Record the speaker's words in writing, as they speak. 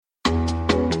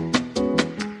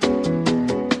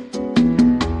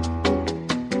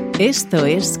Esto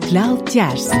es Cloud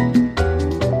Jazz,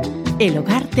 el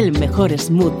hogar del mejor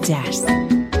smooth jazz,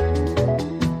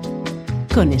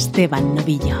 con Esteban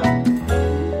Novillo.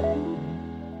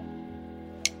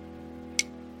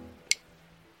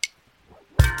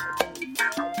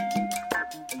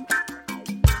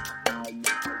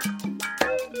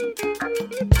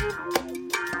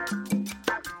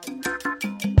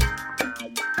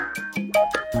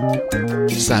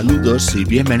 Saludos y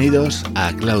bienvenidos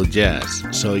a Cloud Jazz.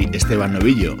 Soy Esteban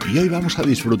Novillo y hoy vamos a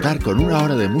disfrutar con una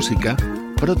hora de música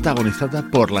protagonizada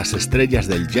por las estrellas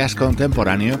del jazz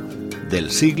contemporáneo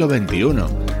del siglo XXI.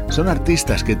 Son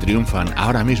artistas que triunfan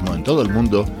ahora mismo en todo el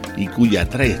mundo y cuya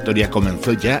trayectoria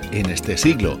comenzó ya en este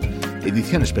siglo.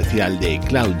 Edición especial de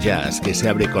Cloud Jazz que se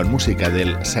abre con música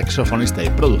del saxofonista y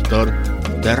productor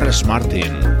Terrace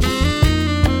Martin.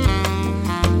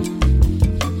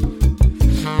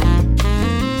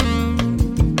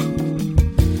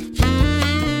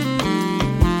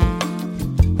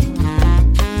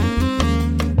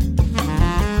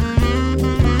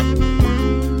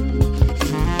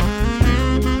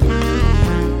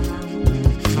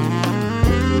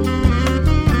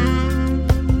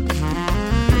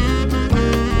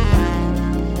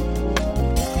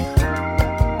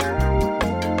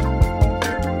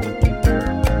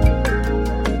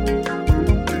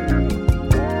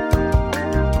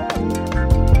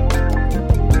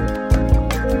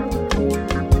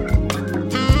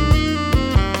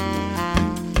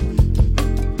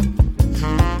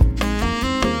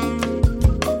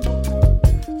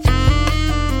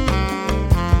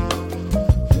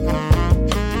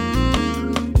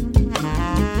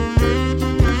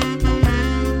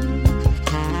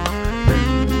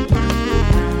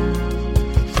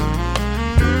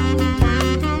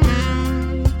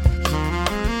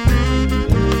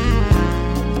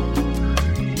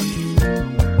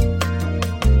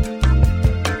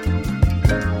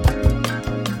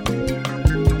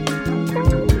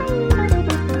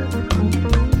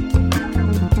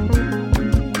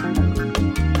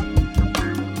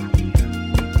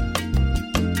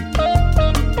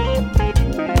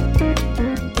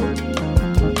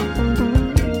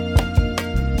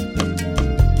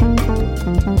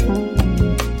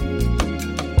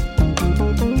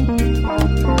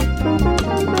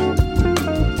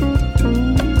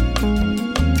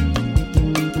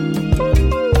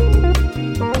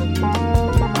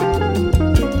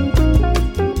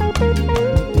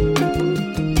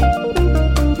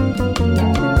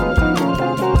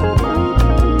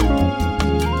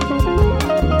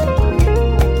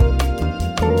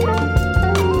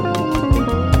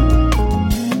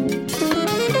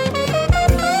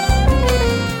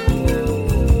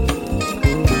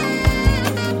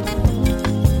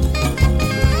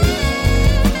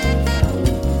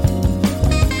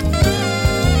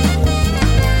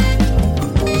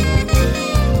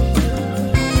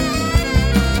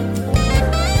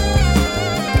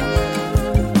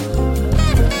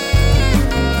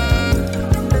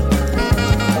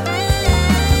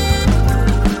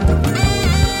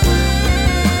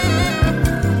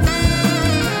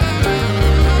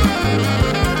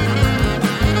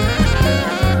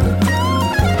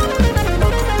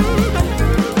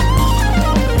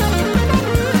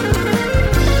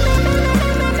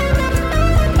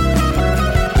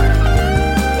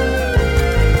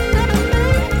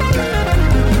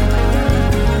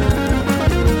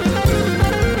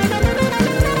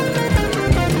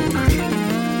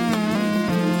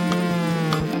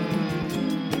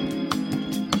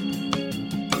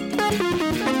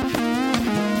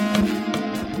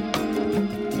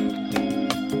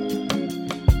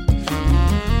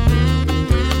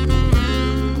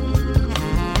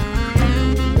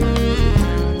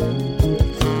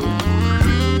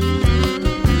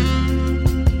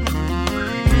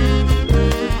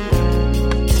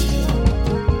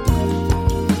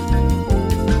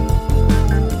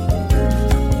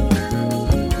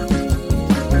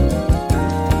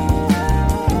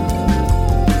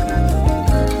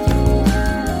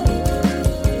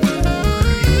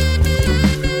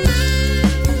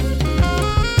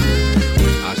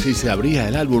 Se abría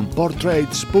el álbum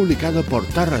Portraits publicado por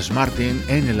Terrace Martin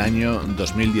en el año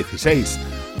 2016.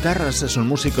 Terrace es un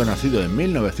músico nacido en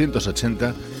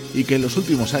 1980 y que en los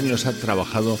últimos años ha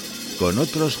trabajado con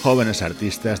otros jóvenes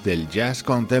artistas del jazz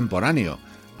contemporáneo.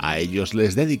 A ellos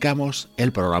les dedicamos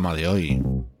el programa de hoy.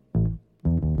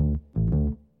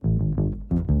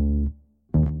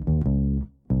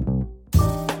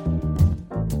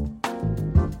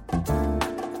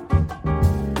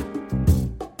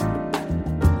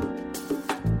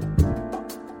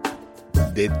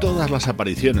 De todas las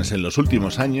apariciones en los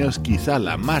últimos años, quizá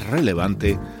la más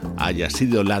relevante haya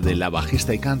sido la de la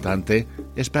bajista y cantante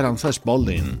Esperanza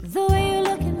Spalding.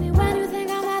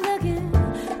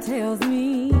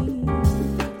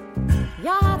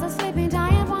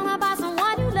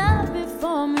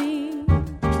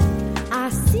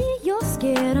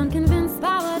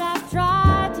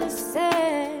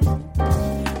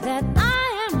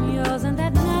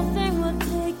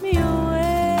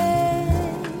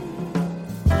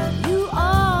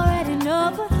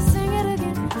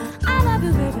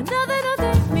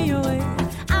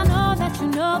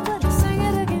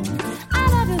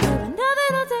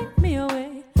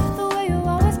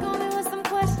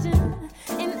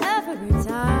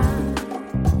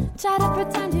 Try to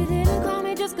pretend you didn't call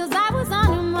me just 'cause I was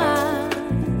on your mind.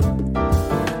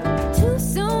 Too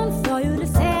soon for you to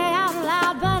say out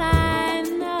loud, but I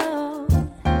know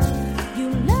you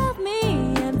love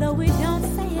me, and though we don't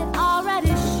say it,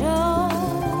 already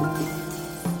shows.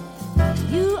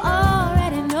 You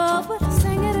already know, but I'll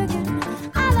sing it again.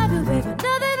 I love you, baby,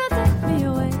 nothing will take me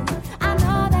away. I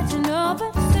know that you know,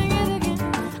 but I'll sing it again.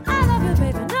 I love you,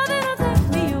 baby, nothing will take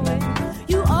me away.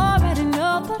 You already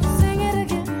know, but I'll sing it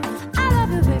again.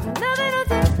 Nothing will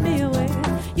take me away.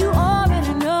 You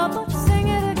already know, but sing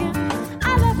it again.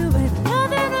 I love you, baby.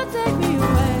 Nothing will take me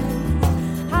away.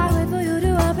 I wait for you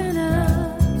to open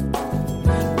up.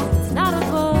 It's not a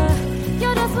bore.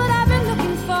 You're just what I've been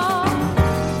looking for.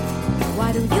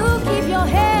 Why do you keep your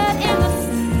head in the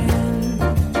sand?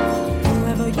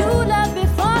 Whoever you loved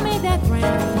before me, that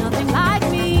ran nothing like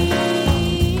me.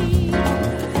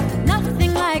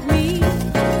 Nothing like me.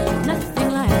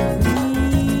 Nothing like me.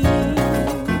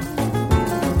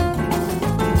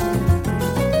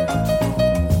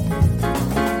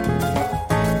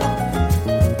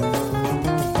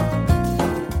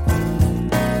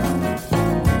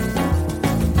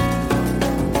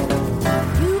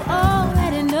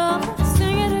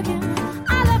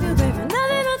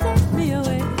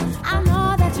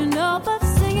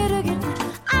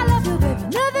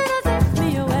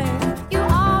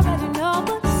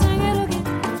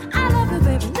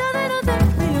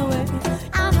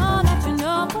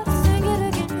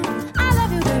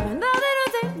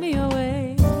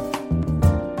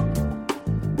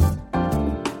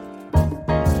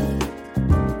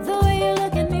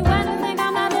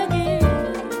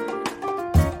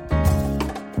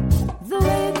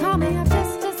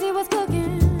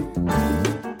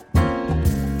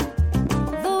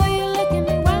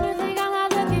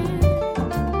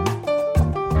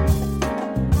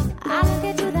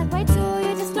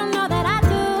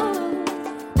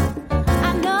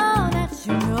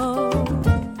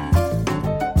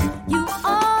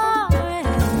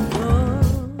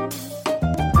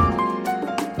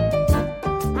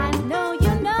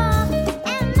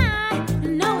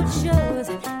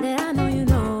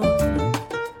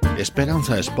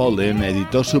 Esperanza Spalding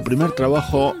editó su primer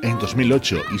trabajo en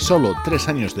 2008 y solo 3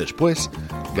 años después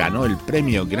ganó el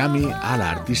premio Grammy a la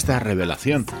artista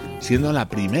revelación, siendo la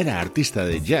primera artista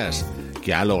de jazz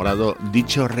que ha logrado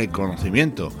dicho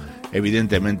reconocimiento.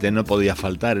 Evidentemente no podía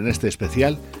faltar en este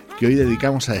especial que hoy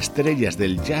dedicamos a estrellas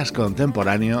del jazz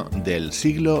contemporáneo del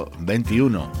siglo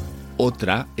XXI.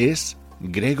 Otra es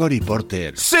Gregory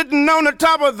Porter. Sitting on the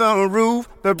top of the roof,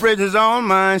 the bridge is all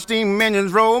mine. Steam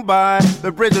engines roll by,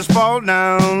 the bridges fall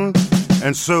down,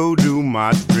 and so do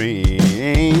my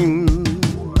dreams.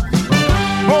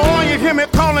 Boy, you hear me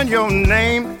calling your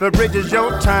name. The bridge is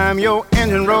your time, your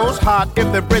engine rolls hot.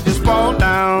 If the bridges fall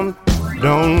down,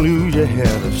 don't lose your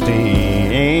head of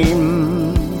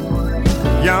steam.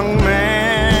 Young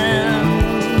man,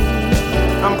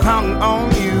 I'm counting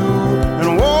on you,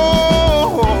 and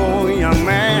whoa, young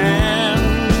man,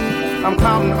 I'm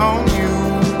counting on you.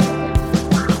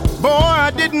 Boy,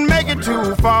 I didn't make it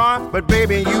too far, but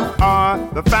baby, you are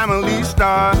the family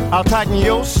star. I'll tighten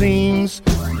your seams,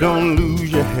 don't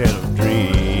lose your head of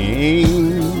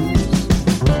dreams.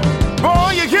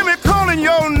 Boy, you hear me calling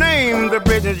your name. The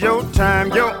bridge is your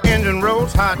time, your engine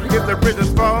rolls hot. If the bridges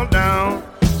fall down,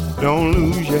 don't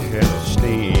lose your head of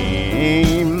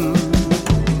steam.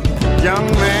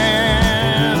 Young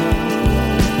man,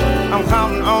 I'm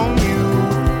counting on you.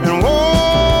 And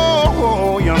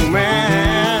whoa, young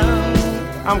man,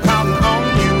 I'm counting on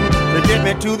you to get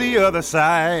me to the other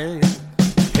side.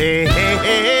 Hey, hey,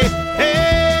 hey, hey.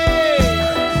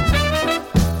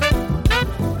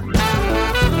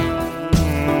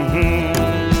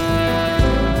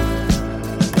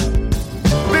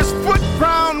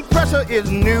 Is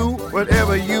new,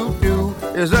 whatever you do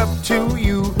is up to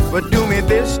you, but do me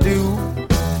this do,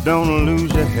 don't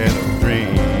lose your head of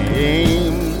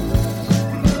dreams.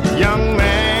 Young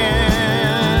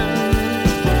man,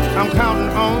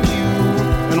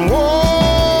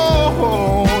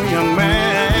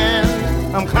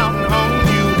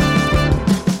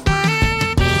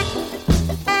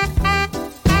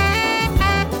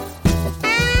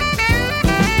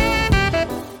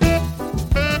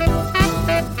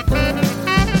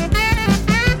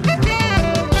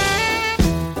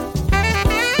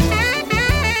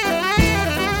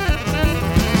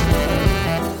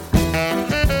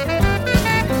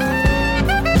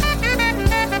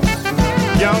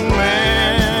 young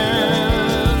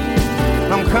man,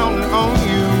 I'm counting on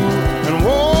you. And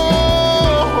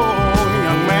whoa,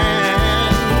 young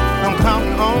man, I'm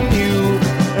counting on you.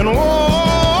 And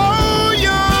whoa,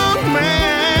 young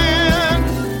man,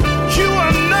 you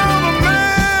are now the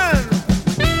man.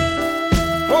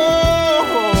 Whoa,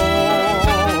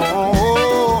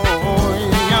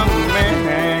 young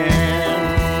man,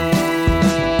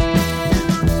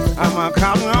 I'm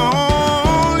counting on.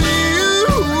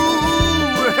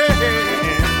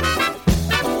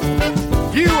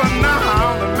 You are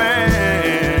now the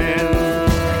man.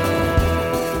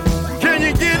 Can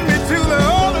you get me to the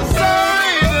other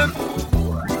side?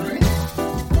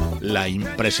 La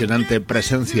impresionante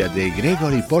presencia de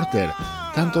Gregory Porter,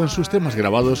 tanto en sus temas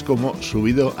grabados como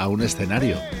subido a un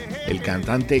escenario. El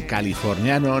cantante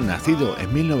californiano, nacido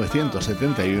en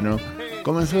 1971,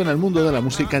 comenzó en el mundo de la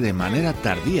música de manera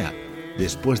tardía,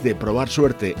 después de probar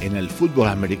suerte en el fútbol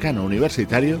americano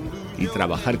universitario y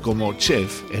trabajar como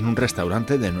chef en un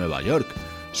restaurante de Nueva York.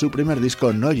 Su primer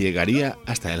disco no llegaría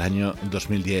hasta el año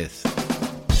 2010.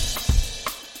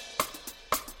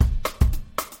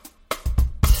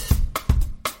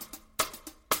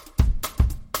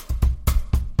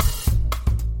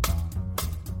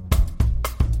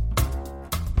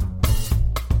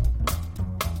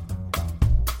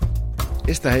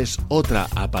 Esta es otra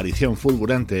aparición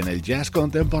fulgurante en el jazz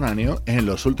contemporáneo en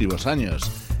los últimos años.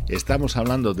 Estamos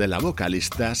hablando de la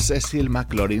vocalista Cecile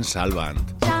McLorin Salvant.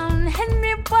 John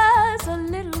Henry was a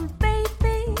little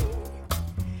baby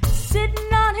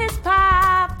sitting on his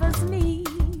papa's knees.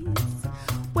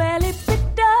 Well, he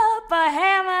picked up a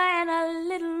hammer and a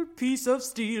little piece of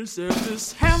steel. Said,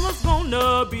 this hammer's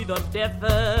gonna be the death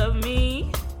of me.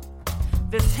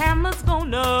 This hammer's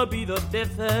gonna be the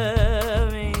death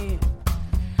of me.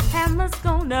 Hammer's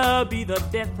gonna be the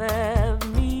death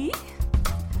of me.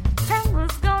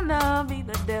 Hammer's gonna be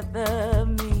the death of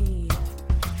me.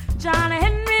 John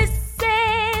Henry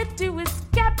said to his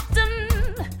captain,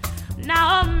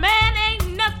 now a man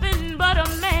ain't nothing but a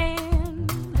man.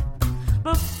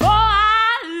 Before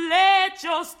I let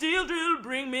your steel drill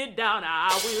bring me down,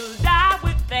 I will die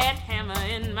with that hammer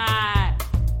in my.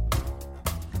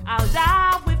 I'll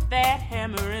die with that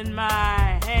hammer in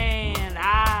my hand.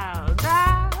 I'll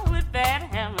die with that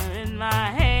hammer in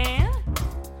my hand.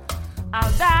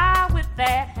 I'll die with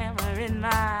that hammer in my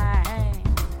hand.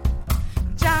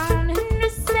 John Henry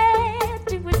said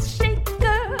to his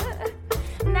shaker,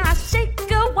 now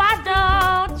shaker, why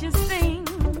don't you sing?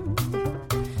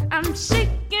 I'm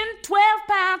shaking 12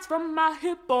 pounds from my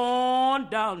hip on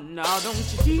down. Now don't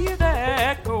you hear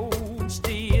that cold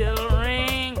steel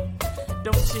ring?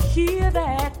 Don't you hear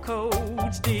that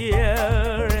cold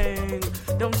steel ring?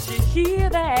 Don't you hear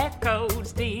that cold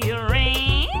steel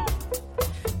ring?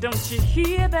 Don't you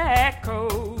hear that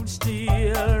cold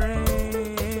steel ring?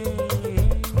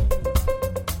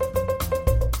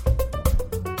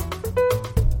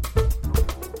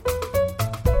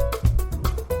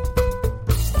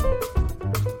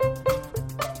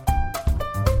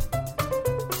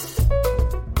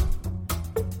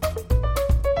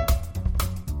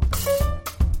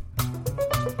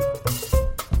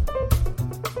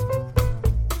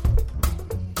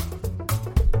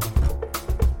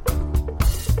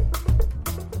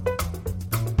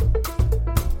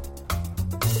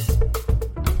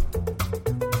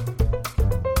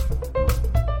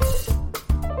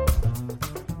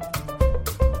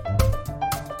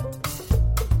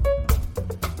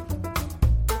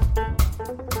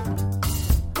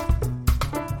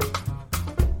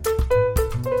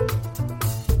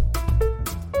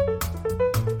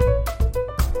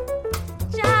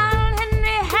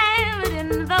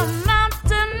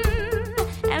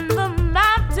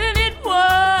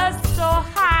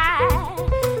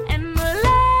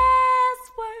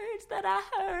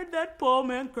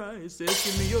 Says,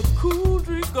 give me a cool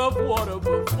drink of water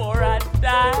before I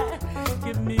die.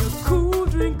 Give me a cool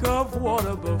drink of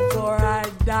water before I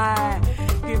die.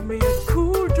 Give me a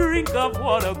cool drink of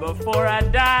water before I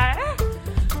die.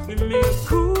 Give me a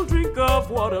cool drink of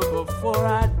water before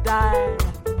I die.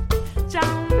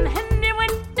 John Henry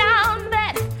went down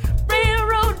that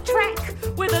railroad track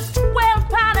with a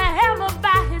 12-pounder hammer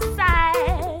by his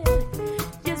side.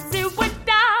 Yes, he went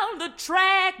down the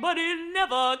track, but he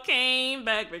never came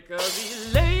back because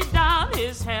he laid down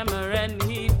his hammer and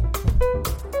he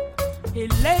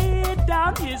laid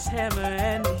down his hammer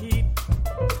and he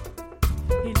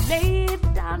laid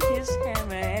down his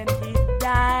hammer and he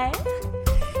died.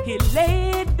 He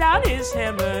laid down his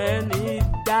hammer and he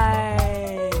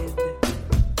died.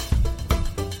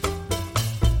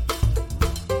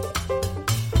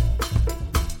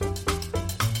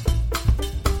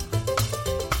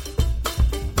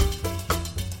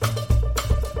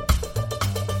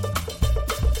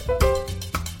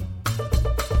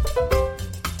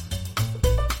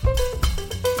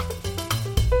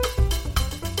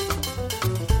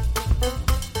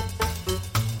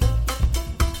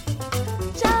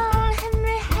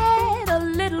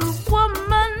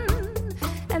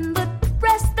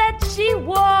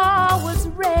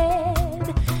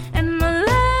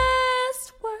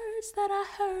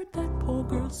 heard that poor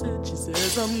girl said. She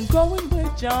says, I'm going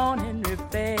where John Henry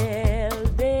fell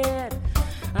dead.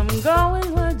 I'm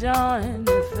going where John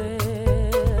Henry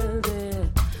fell dead.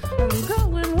 I'm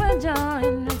going where John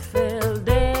Henry fell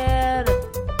dead.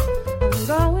 I'm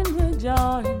going where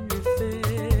John Henry fell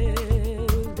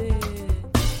dead.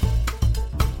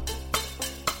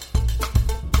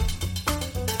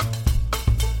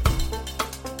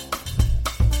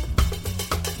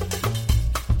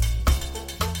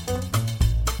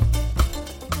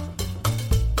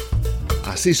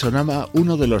 Así sonaba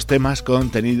uno de los temas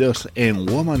contenidos en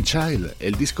Woman Child,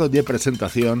 el disco de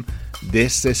presentación de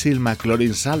Cecile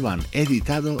McLorin Salvant,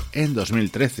 editado en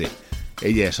 2013.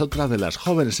 Ella es otra de las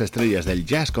jóvenes estrellas del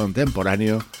jazz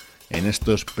contemporáneo en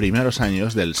estos primeros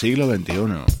años del siglo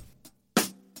XXI.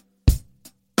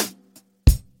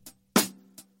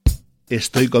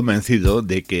 Estoy convencido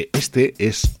de que este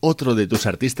es otro de tus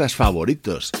artistas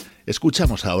favoritos.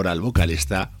 Escuchamos ahora al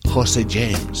vocalista Jose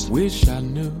James. Wish I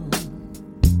knew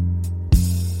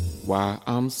why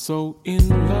I'm so in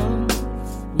love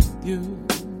with you.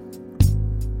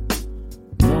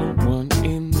 No one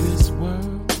in this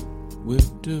world will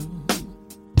do.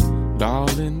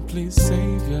 Darling, please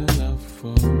save your love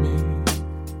for me.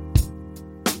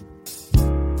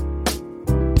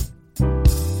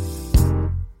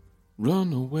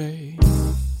 Run away.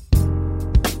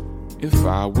 If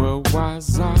I were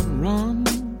wise, I'd run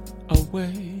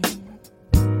away.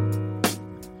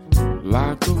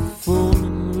 Like a fool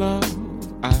in love,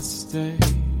 I stay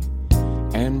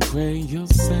and pray you'll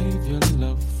save your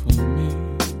love for me.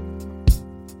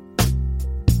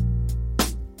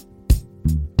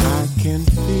 I can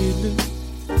feel it,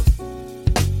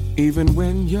 even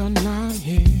when you're not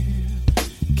here.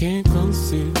 Can't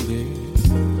conceal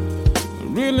it. I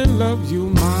really love you,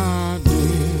 my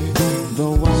dear.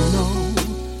 Though I know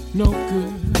no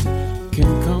good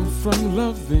can come from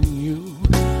loving you.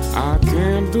 I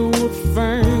can't do a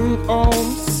thing, oh,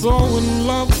 I'm so in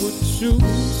love with you.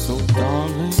 So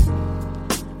darling,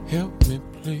 help me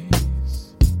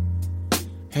please.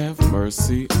 Have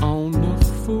mercy on a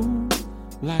fool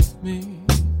like me.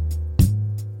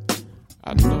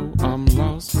 I know I'm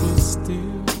lost, but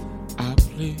still I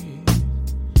plead.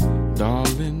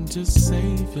 Darling, just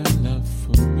save your love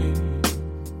for me.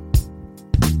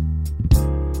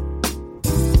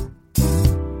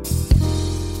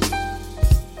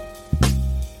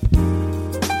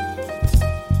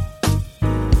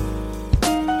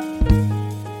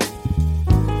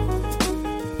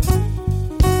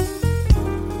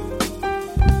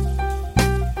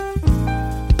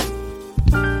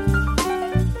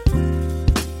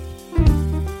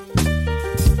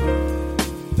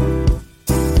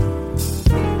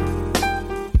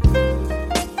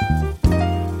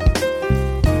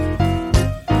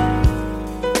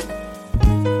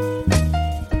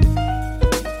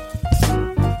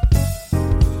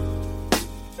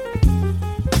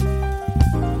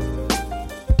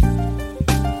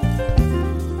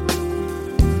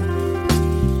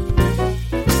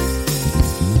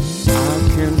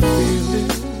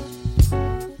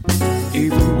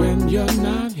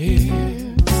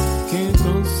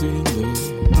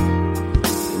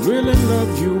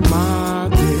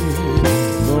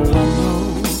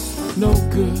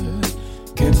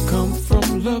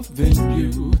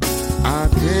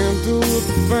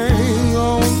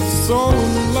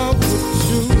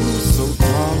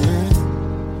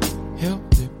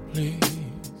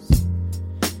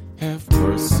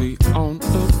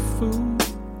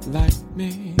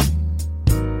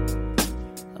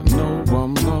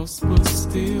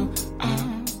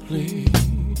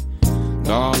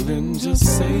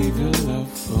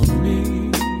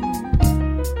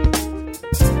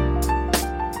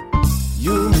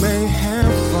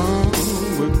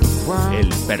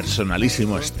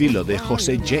 Personalísimo estilo de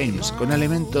Jose James con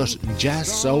elementos jazz,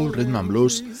 soul, rhythm and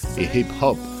blues y hip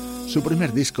hop. Su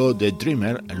primer disco, The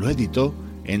Dreamer, lo editó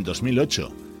en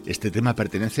 2008. Este tema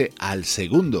pertenece al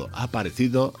segundo,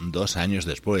 aparecido 2 años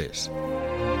después.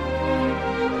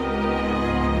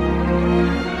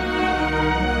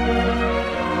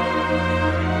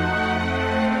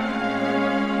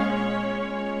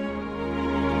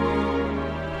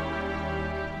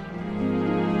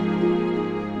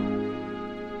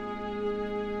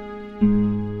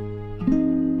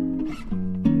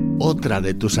 Otra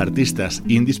de tus artistas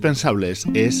indispensables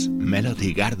es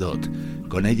Melody Gardot.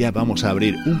 Con ella vamos a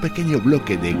abrir un pequeño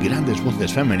bloque de grandes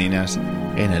voces femeninas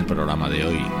en el programa de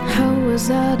hoy. How was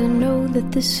I to know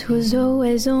that this was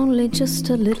always only just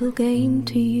a little game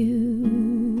to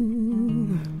you?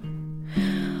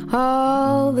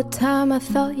 All the time I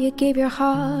thought you gave your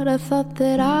heart, I thought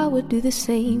that I would do the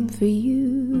same for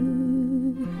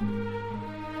you.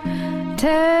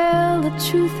 tell the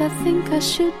truth, I think I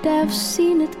should have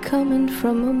seen it coming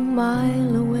from a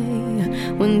mile away.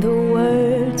 When the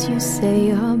words you say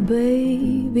are,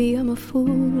 baby, I'm a fool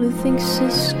who thinks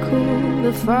it's cool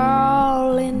to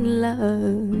fall in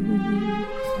love.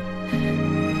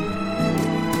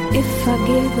 If I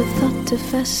gave a thought to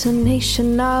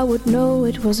fascination, I would know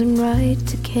it wasn't right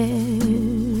to care.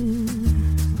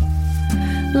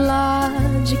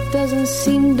 Logic doesn't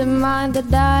seem to mind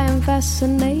that I am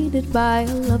fascinated by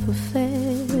a love affair.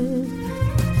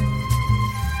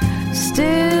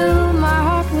 Still, my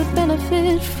heart would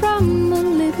benefit from a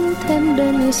little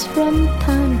tenderness from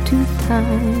time to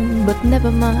time. But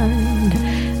never mind,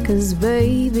 'cause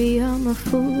baby, I'm a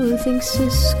fool who thinks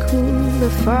it's cool to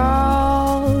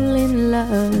fall in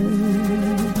love.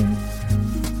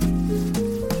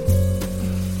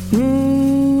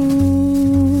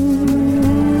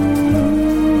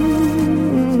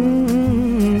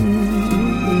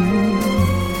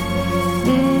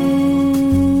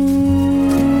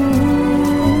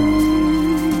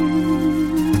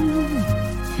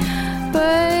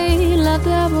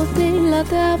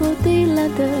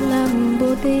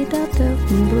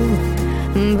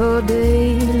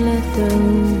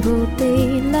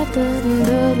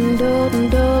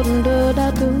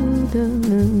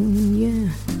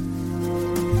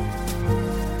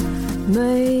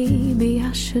 Maybe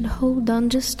I should hold on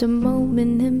just a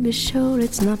moment and be sure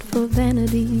it's not for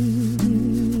vanity.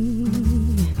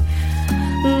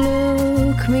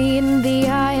 Look me in the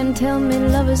eye and tell me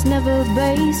love is never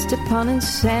based upon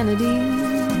insanity.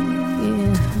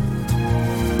 Yeah.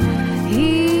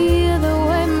 Hear the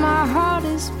way my heart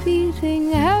is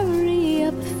beating, hurry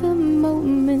up, the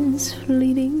moment's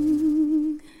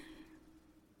fleeting.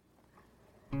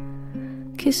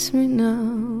 Kiss me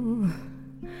now,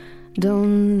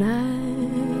 don't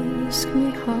ask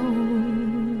me how,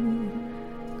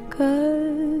 'cause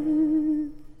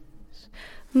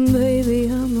baby,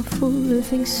 I'm a fool who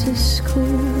thinks it's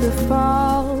cool to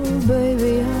fall.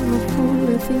 Baby, I'm a fool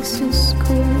who thinks it's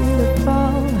cool to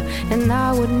fall. And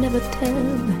I would never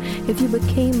tell if you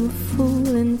became a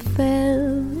fool and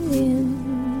fell in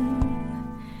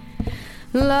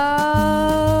love.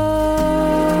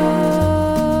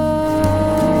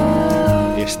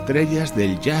 Estrellas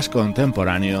del jazz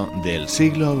contemporáneo del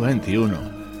siglo XXI.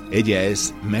 Ella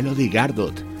es Melody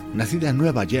Gardot, nacida en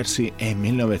Nueva Jersey en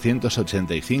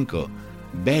 1985.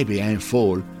 Baby I'm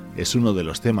Fool es uno de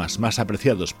los temas más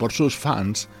apreciados por sus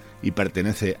fans y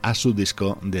pertenece a su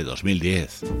disco de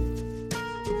 2010.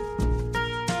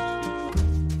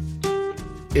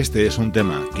 Este es un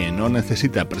tema que no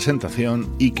necesita presentación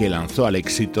y que lanzó al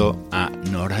éxito a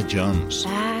Norah Jones.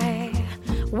 I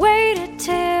waited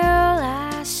till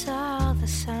I saw the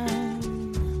sun.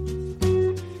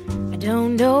 I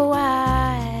don't know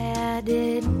why I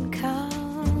didn't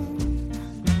come.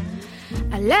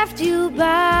 I left you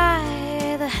by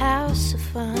the house of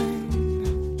fun.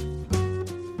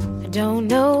 I don't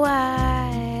know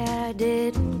why I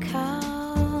didn't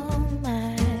come.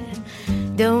 I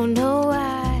don't know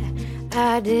why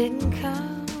I didn't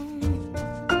come.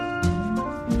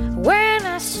 When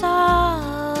I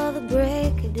saw the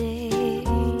break of day,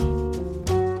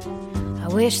 I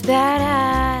wish that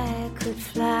I could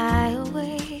fly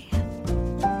away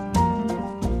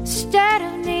instead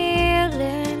of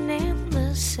kneeling in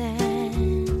the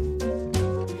sand,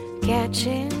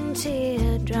 catching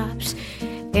teardrops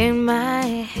in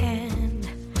my hand.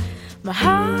 My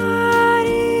heart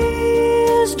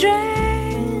is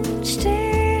drenched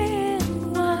in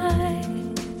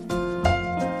wine,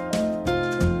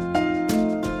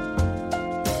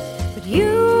 but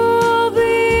you'll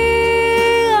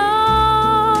be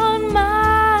on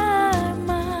my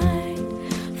mind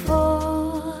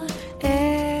forever.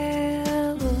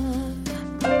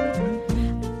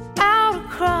 Out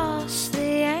across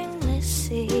the endless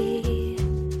sea,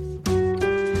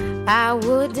 I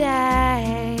would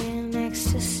die in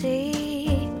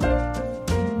ecstasy,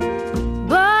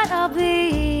 but I'll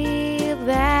be a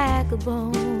bag of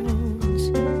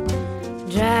bones,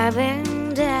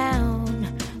 driving down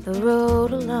the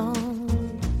road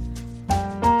alone.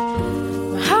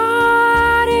 My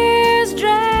heart is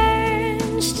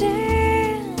drenched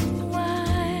in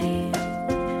wine,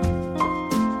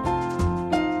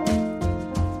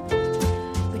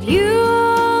 but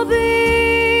you'll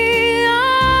be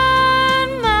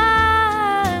on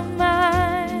my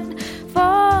mind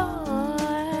forever.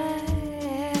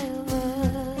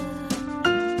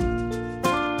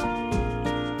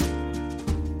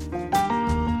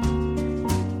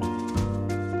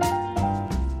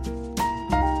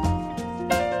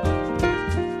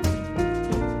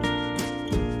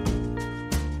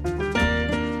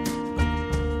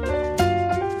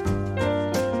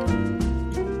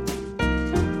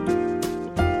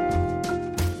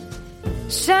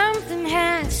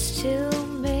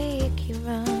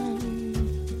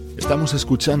 Estamos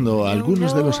escuchando a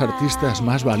algunos de los artistas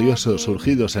más valiosos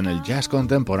surgidos en el jazz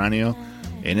contemporáneo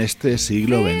en este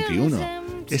siglo XXI.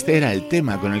 Este era el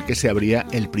tema con el que se abría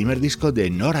el primer disco de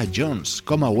Norah Jones,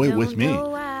 Come Away With Me,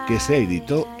 que se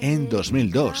editó en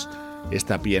 2002.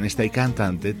 Esta pianista y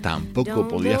cantante tampoco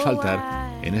podía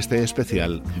faltar en este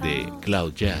especial de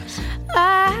Cloud Jazz.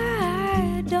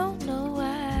 I don't know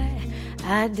why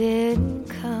I didn't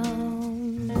come.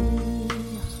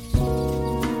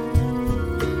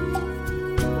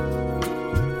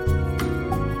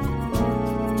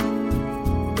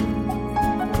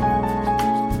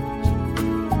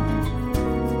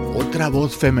 Otra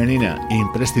voz femenina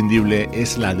imprescindible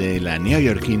es la de la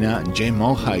neoyorquina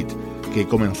Monheit, que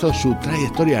comenzó su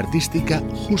trayectoria artística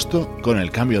justo con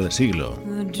el cambio de siglo.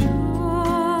 The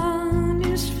dawn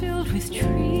is filled with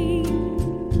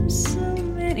dreams, so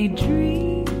many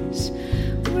dreams.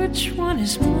 Which one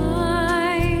is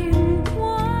mine?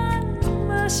 One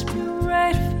must be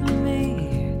right for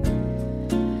me.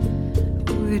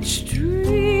 Which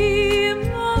dream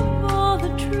of all the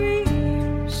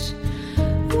dreams?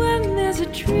 When there's a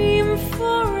dream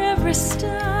for every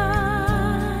star.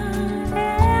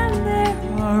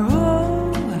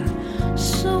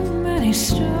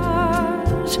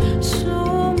 Stars,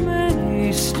 so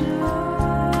many stars.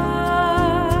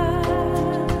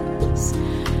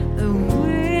 The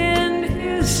wind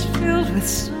is filled with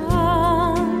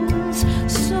songs,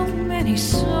 so many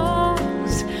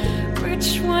songs.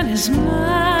 Which one is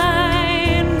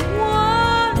mine?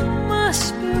 One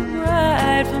must be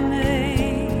right for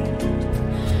me.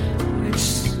 Which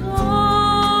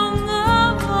song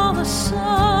of all the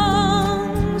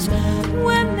songs?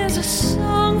 When there's a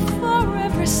song for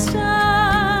every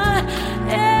star,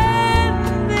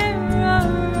 and there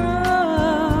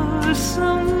are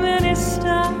so many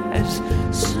stars,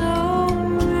 so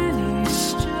many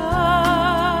stars.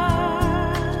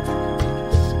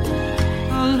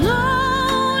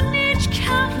 Alone each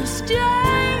countless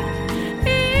day,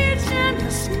 each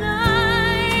endless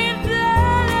night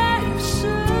that I have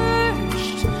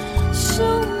searched,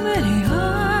 so many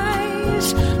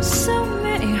eyes, so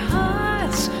many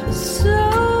hearts, so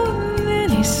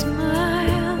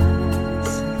smiles.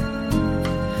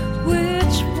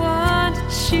 Which one to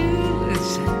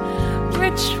choose?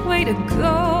 Which way to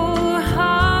go?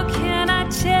 How can I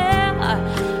tell?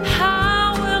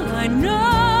 How will I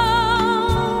know?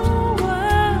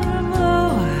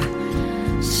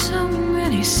 Oh, so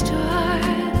many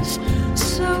stars,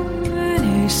 so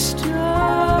many stars.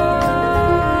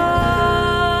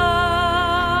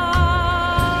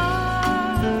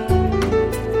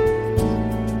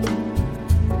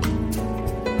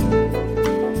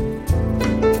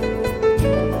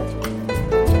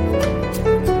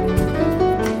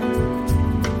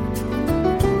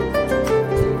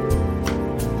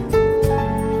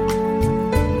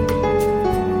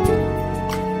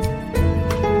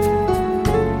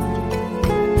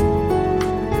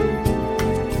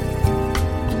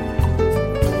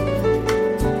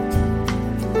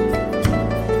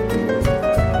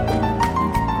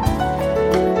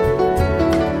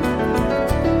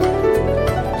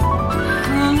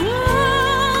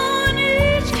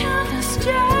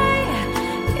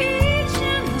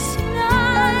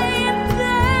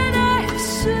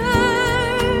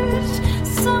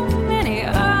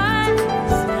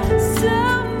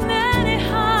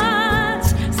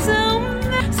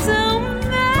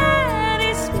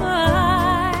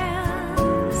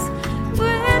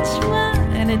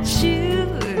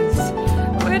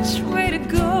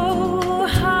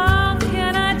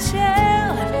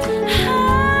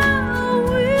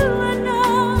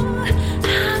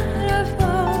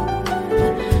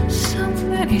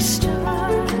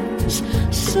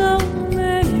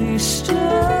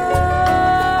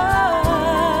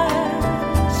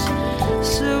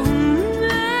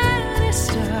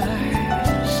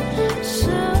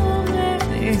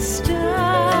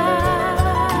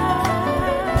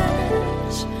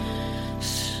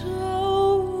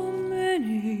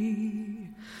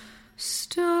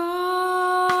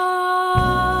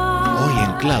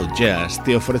 Jazz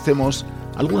te ofrecemos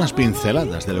algunas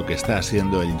pinceladas de lo que está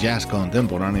haciendo el jazz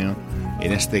contemporáneo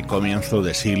en este comienzo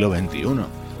de siglo XXI.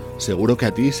 Seguro que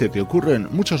a ti se te ocurren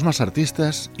muchos más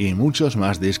artistas y muchos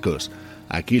más discos.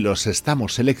 Aquí los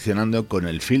estamos seleccionando con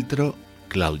el filtro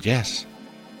Cloud Jazz.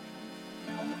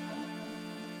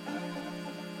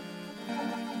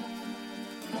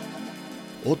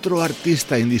 Otro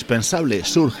artista indispensable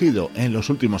surgido en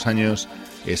los últimos años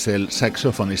es el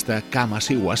saxofonista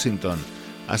Kamasi Washington.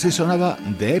 Así sonaba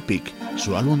The Epic,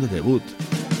 su álbum de debut.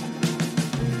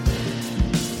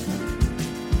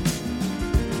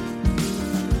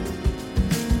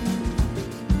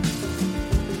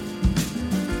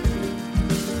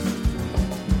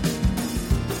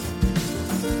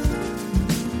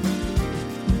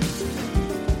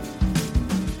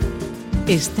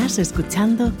 Estás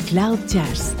escuchando Cloud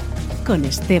Jazz con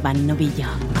Esteban Novillo.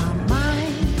 Our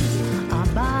minds, our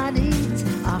bodies,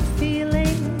 our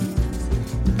feelings,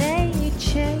 they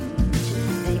change,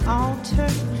 they alter,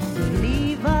 they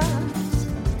leave us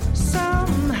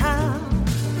somehow.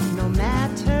 No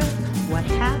matter what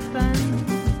happens,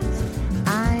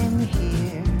 I'm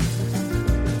here.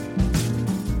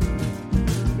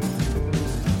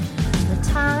 The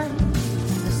time,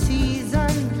 the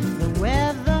season, the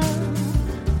weather,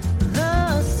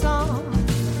 the song,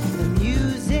 the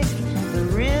music, the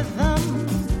rhythm.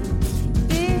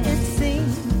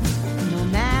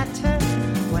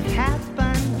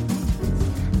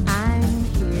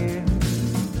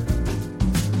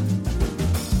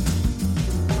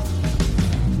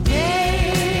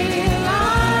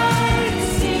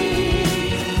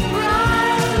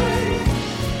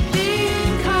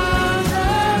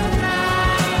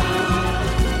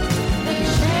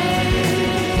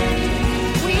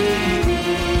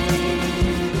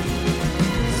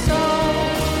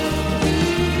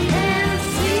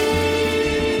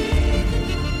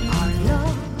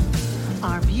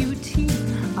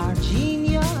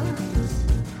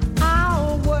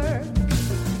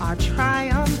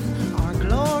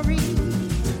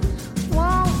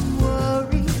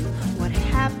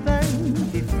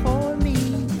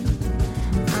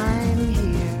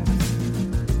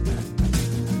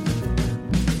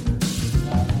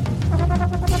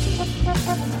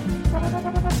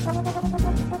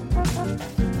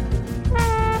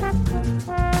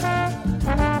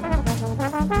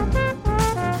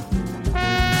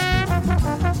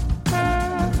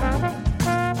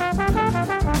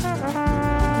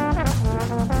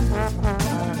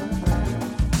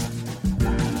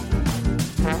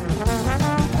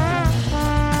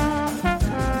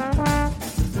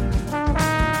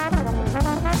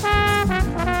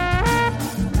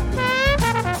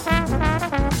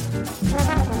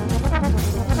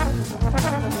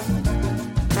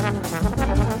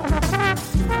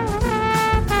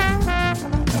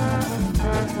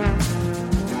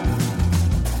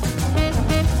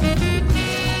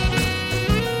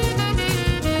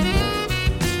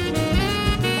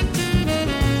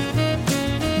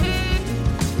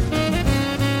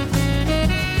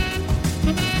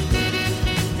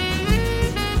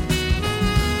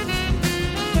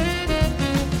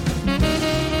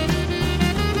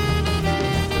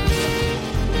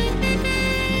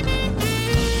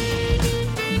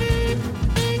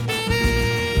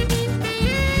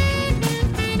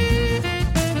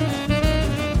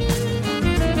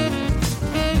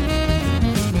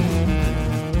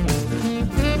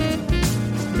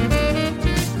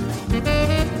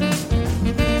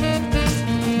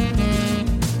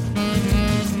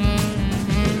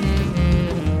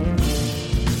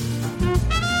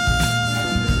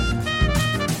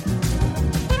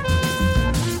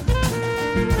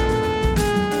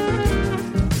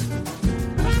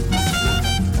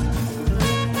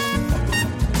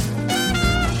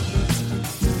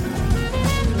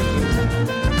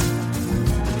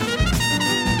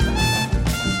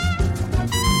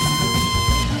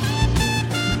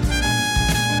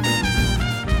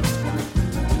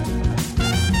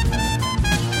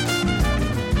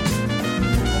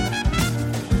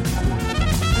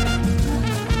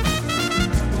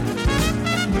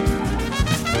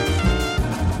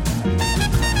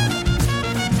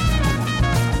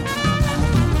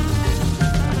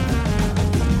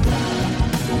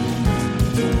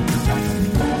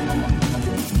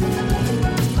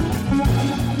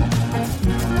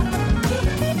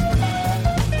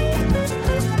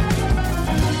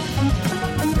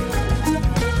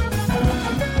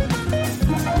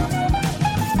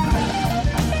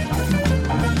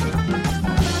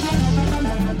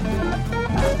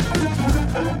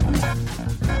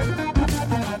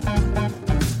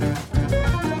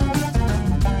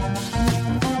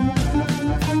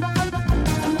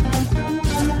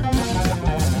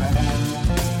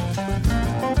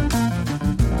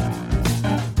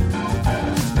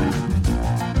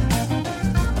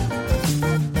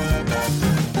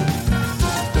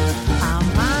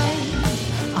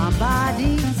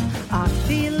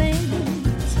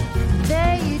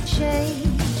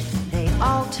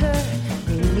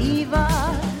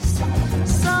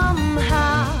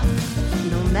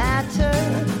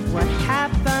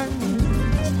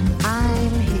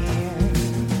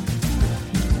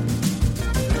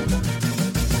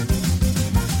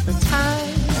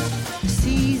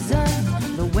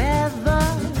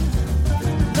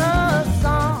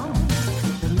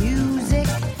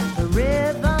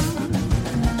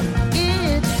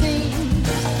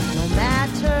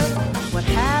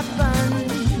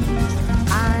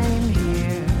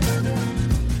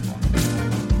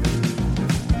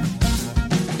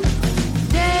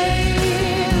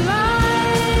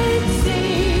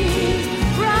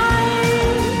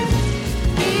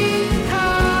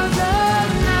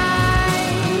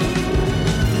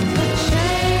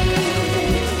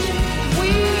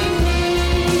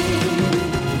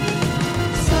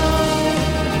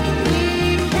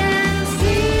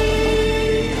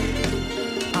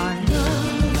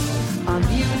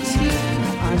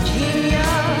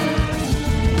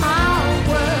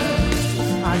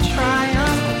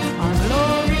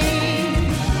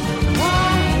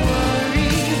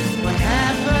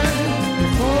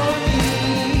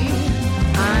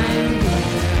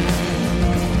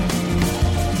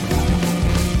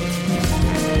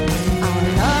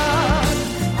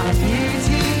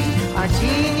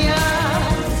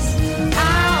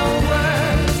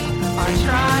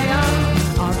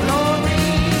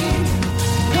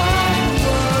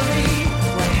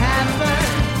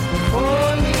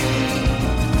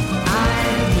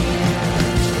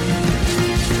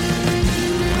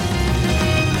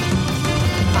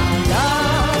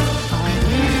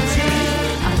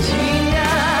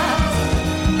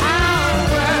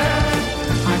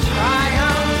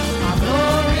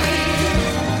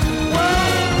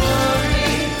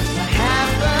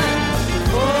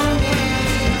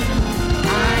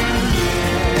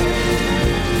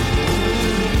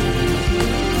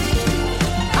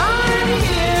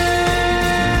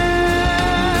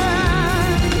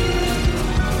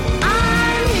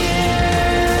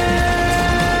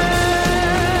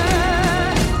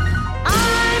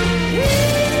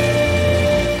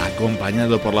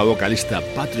 acompañado por la vocalista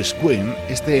Patrice Quinn,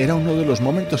 este era uno de los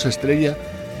momentos estrella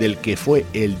del que fue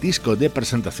el disco de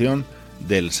presentación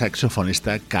del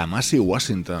saxofonista Kamasi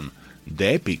Washington,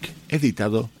 The Epic,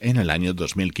 editado en el año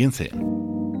 2015.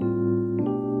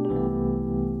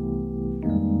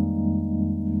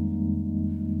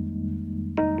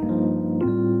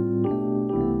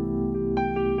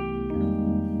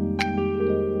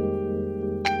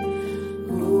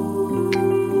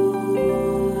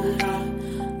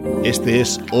 Este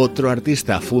es otro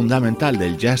artista fundamental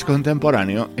del jazz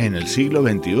contemporáneo en el siglo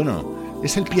XXI.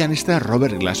 Es el pianista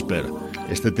Robert Glasper.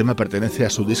 Este tema pertenece a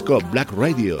su disco Black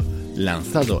Radio,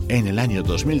 lanzado en el año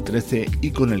 2013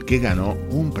 y con el que ganó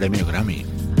un premio Grammy.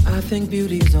 I think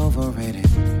beauty's overrated.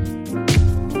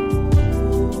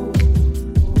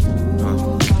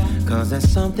 'Cause that's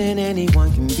something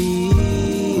anyone can be.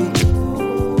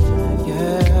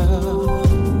 Yeah.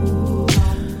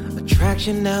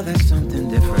 Attraction, now that's something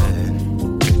different.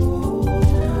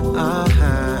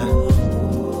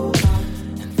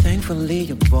 And thankfully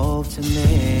you're both to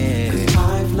me. 'Cause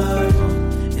I've learned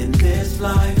in this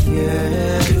life,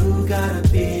 yeah, you gotta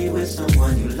be with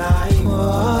someone you like.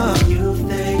 Oh, you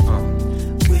think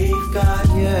we've got,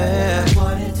 yeah,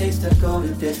 what it takes to go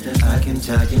the distance. I can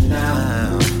tell you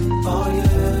now. Oh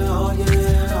yeah, oh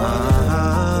yeah, oh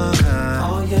yeah,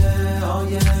 oh yeah, oh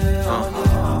yeah, oh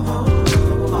yeah.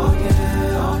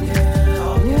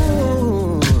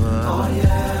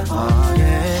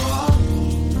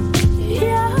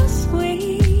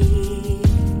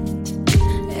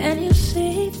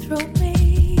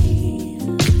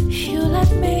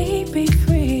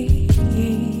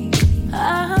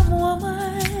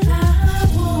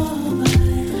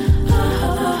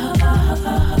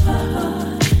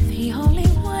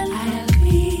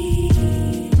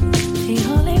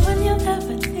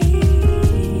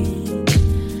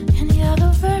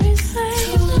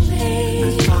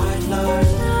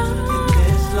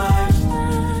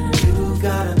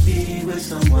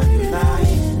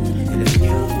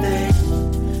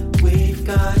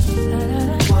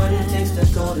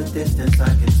 Distance, I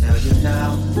can tell you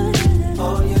now.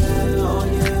 Oh yeah, oh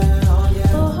yeah, oh yeah, oh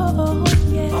yeah, oh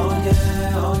yeah, oh yeah,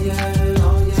 oh yeah, oh yeah,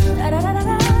 oh yeah,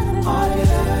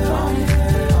 oh yeah,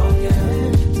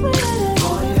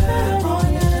 oh yeah, oh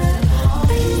yeah.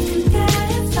 We can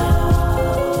get so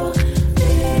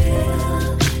real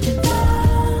in love.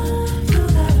 You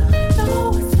gotta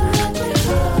know it's not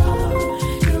real.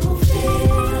 You will feel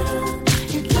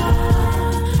in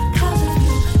love. 'Cause if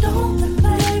you don't, then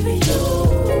baby you.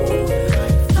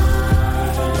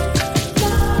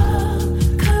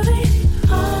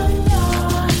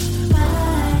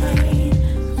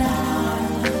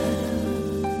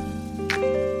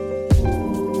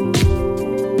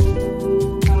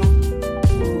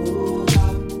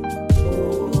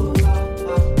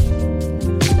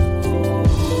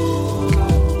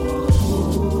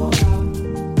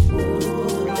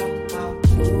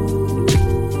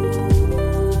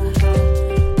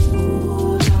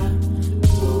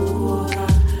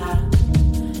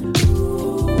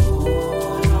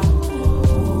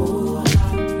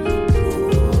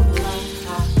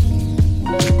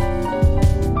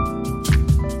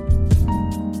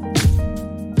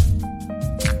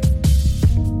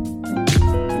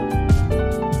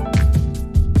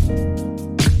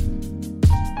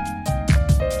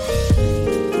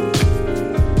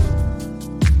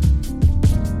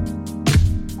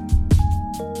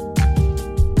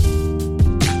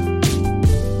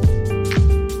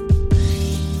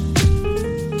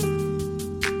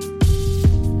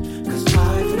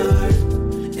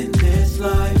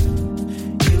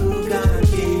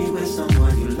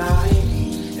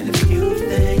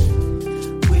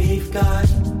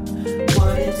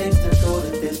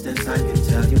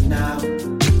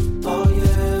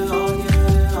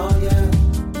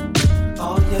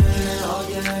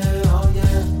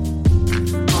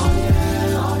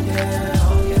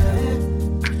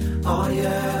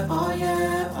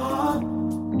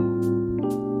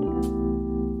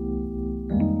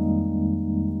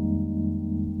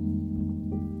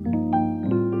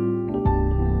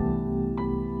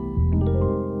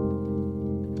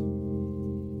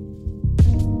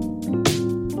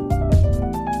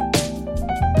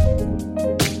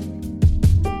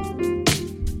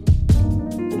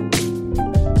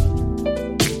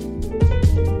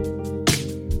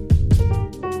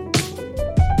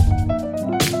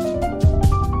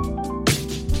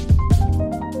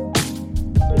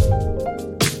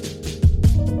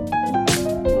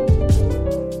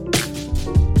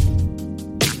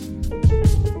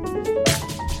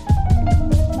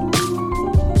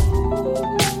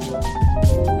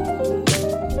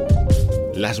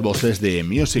 las voces de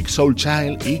Music Soul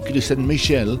Child y Kristen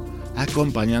Michelle,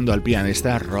 acompañando al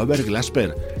pianista Robert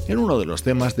Glasper en uno de los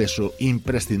temas de su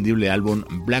imprescindible álbum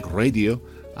Black Radio,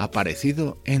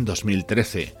 aparecido en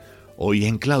 2013. Hoy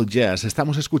en Cloud Jazz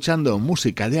estamos escuchando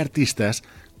música de artistas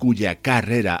cuya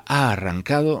carrera ha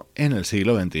arrancado en el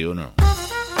siglo XXI.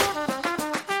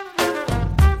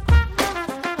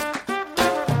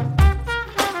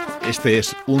 Este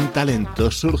es un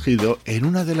talento surgido en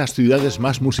una de las ciudades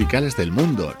más musicales del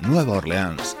mundo, Nueva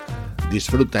Orleans.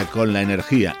 Disfruta con la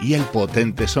energía y el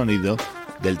potente sonido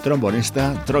del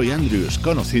trombonista Troy Andrews,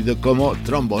 conocido como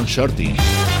Trombone Shorty.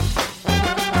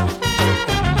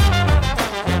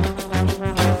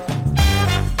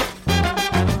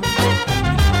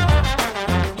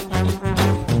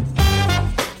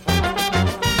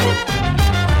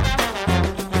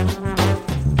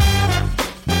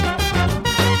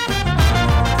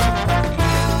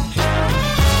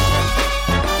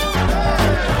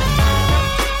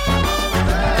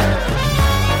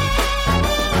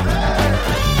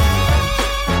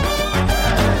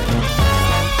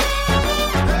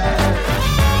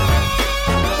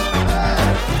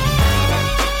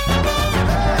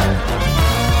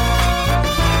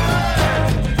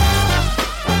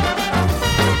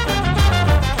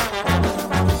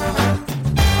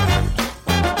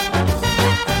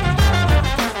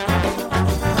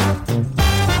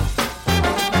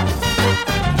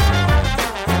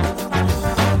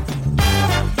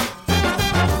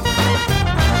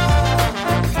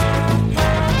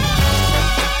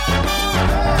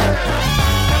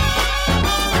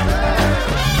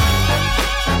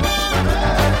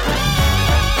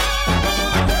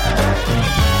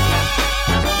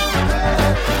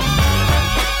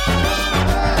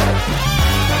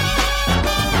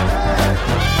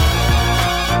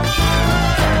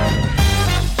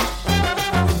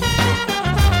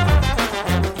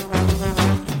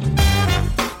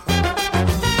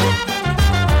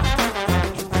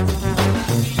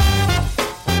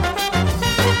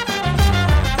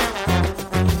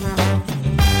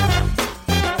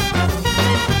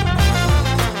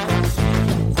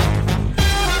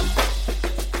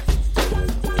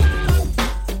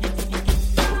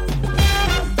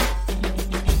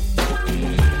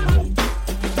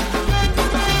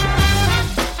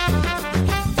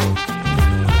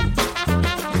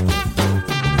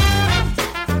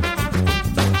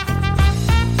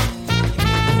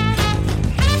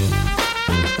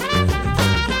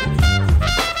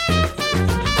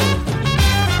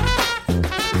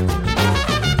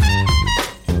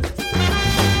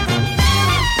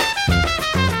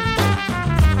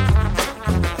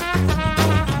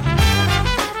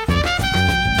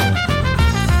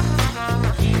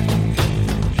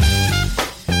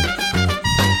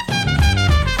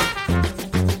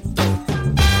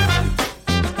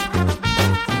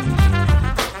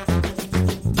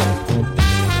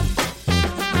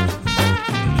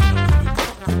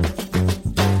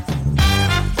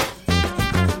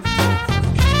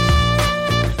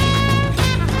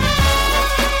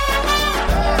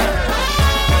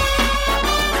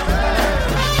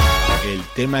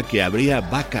 Tema que abría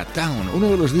Baka Town, uno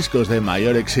de los discos de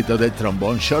mayor éxito de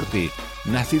Trombone Shorty,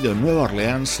 nacido en Nueva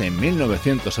Orleans en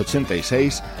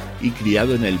 1986 y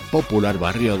criado en el popular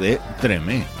barrio de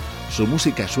Tremé. Su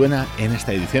música suena en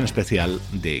esta edición especial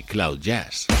de Cloud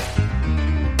Jazz.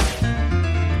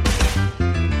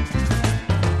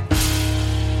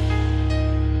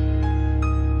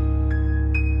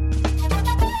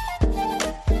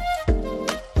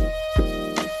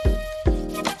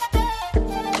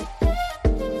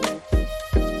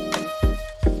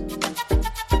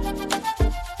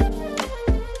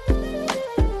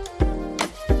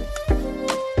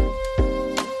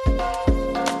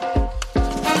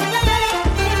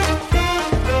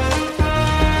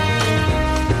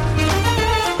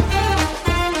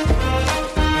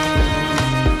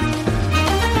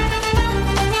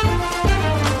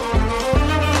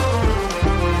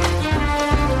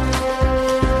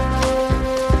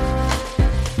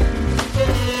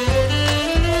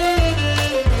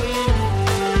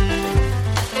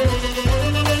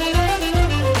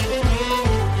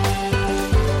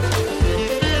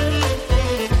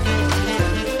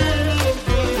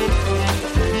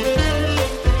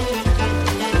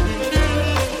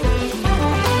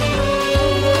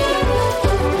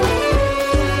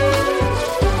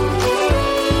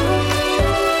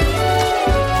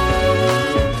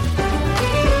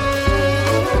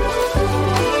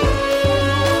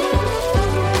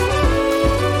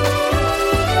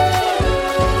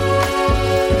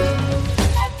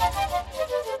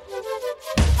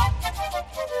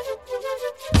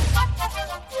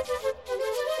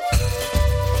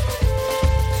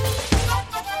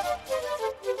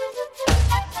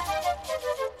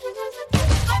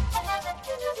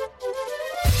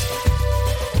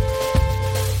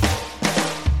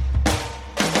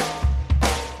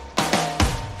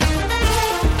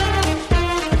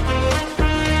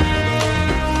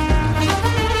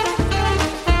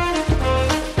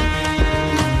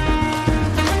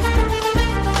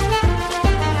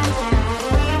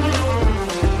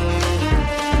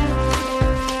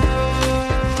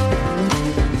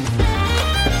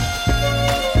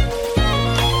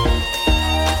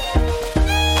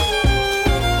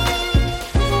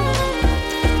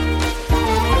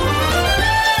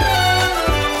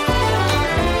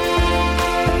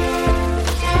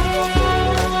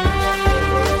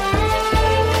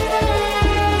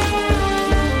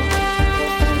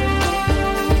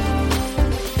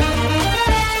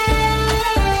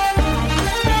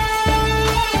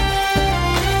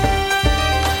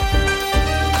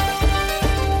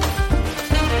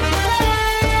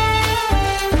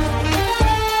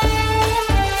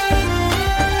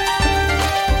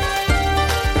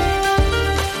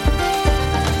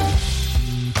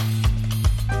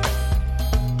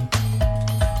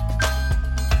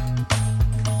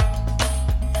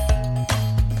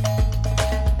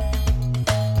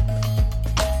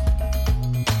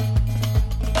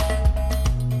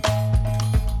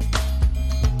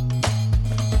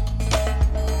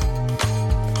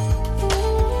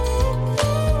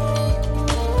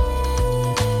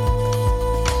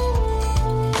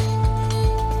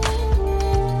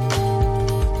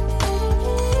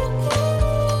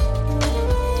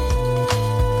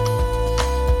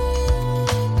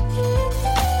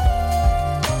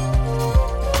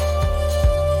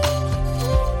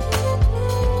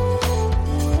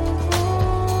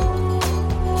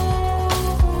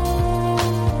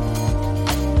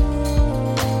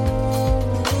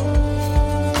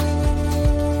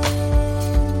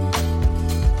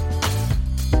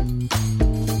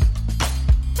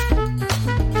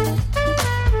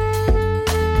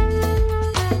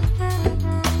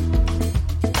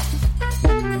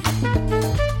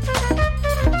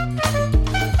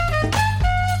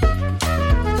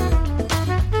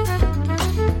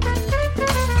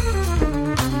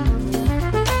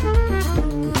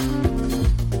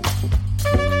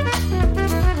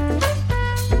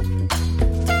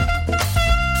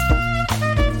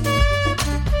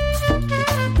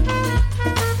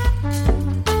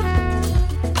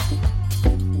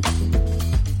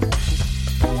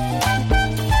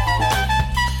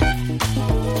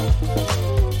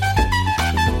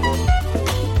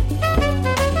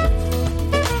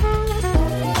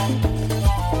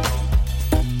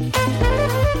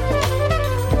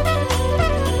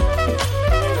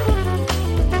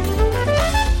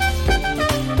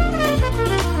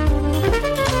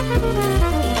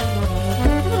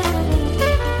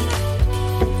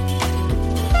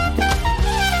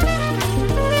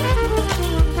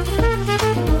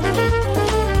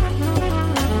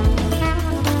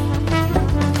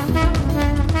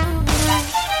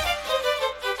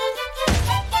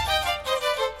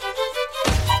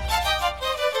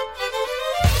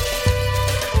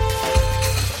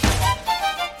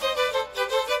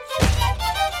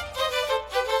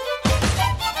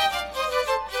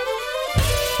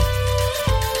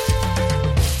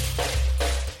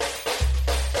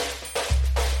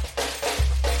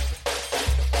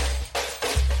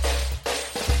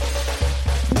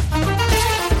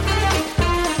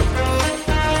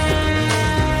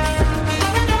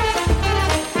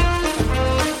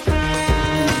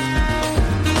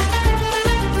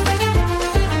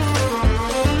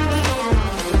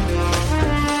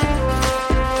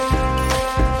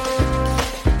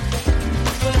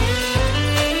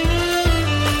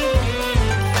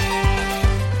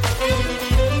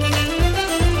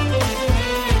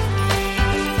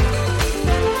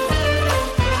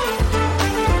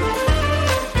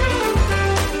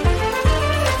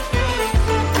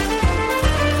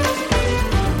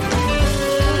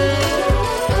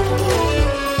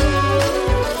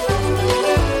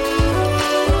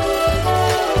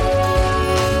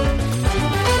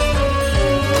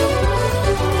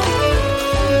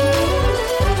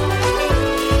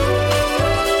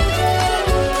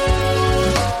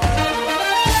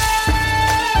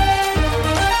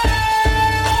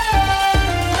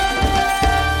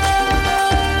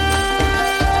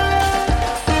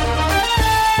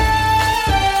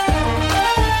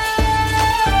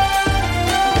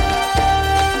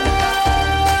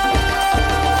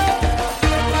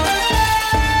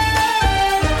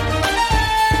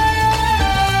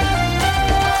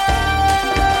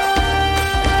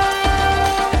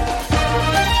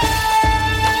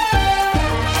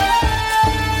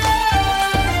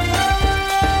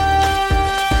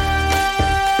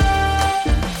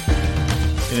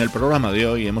 programa de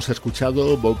hoy hemos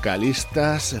escuchado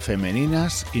vocalistas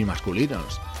femeninas y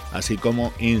masculinos, así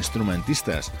como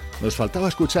instrumentistas. Nos faltaba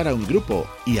escuchar a un grupo,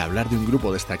 y hablar de un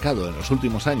grupo destacado en los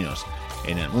últimos años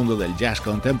en el mundo del jazz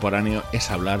contemporáneo es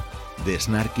hablar de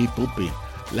Snarky Puppy.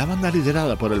 La banda,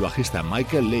 liderada por el bajista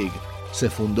Michael League, se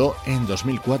fundó en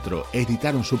 2004,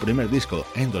 editaron su primer disco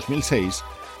en 2006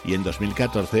 y en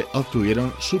 2014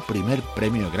 obtuvieron su primer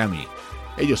premio Grammy.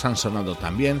 Ellos han sonado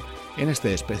también en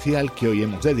este especial que hoy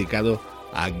hemos dedicado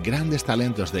a grandes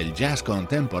talentos del jazz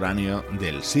contemporáneo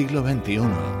del siglo XXI.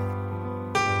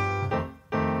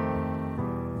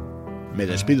 Me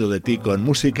despido de ti con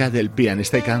música del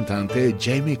pianista y cantante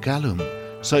Jamie Cullum.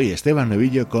 Soy Esteban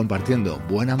Novillo, compartiendo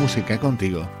buena música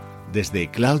contigo desde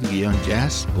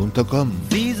cloud-jazz.com.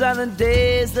 These are the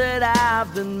days that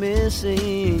I've been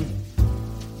missing.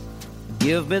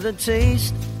 Give me the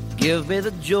taste, give me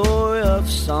the joy of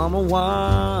summer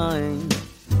wine.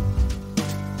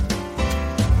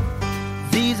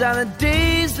 These are the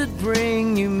days that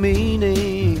bring you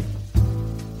meaning.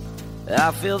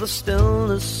 I feel the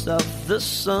stillness of the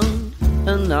sun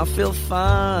and I feel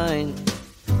fine.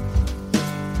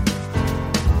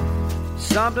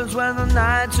 Sometimes when the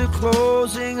nights are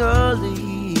closing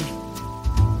early,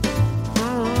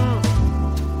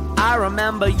 I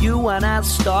remember you and I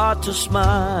start to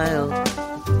smile.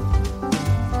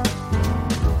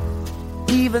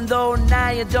 Even though now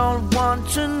you don't want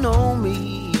to know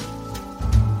me,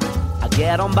 I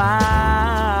get on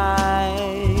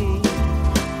by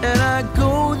and I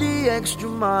go the extra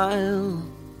mile.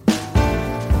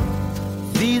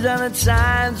 These are the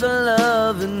times of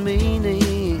love and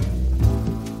meaning.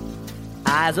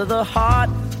 Eyes of the heart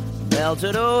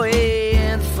melted away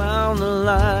and found the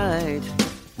light.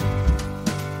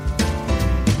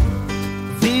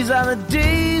 These are the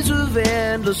days of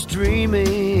endless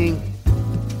dreaming.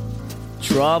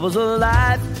 Troubles of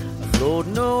life are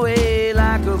floating away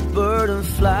like a bird in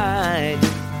flight.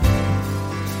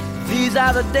 These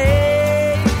are the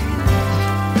days.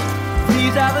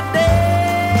 These are the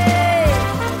days.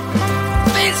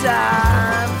 These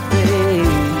are the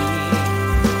days.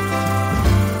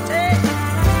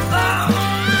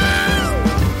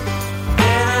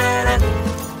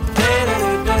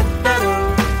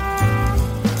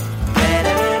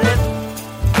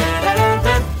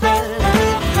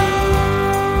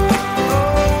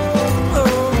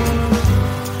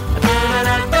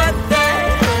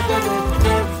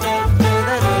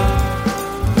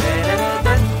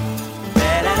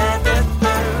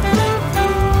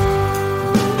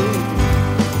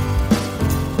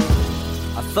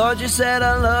 Thought you said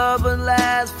our love would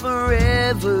last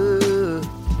forever,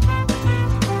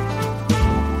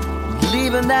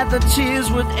 believing that the tears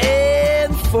would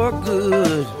end for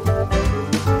good.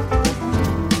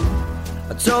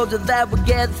 I told you that we'd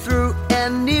get through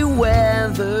any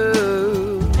weather.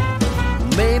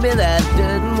 Maybe that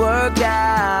didn't work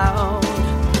out,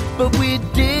 but we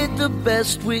did the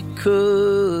best we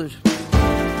could.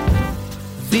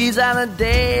 These are the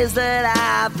days that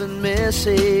I've been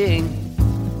missing.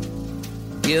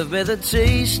 Give me the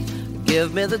taste,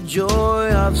 give me the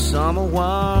joy of summer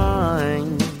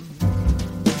wine.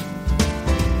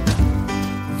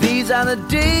 These are the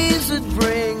days that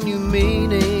bring you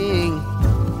meaning.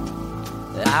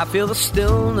 I feel the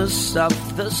stillness of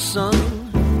the sun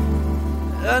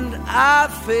and I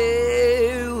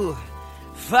feel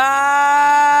fine.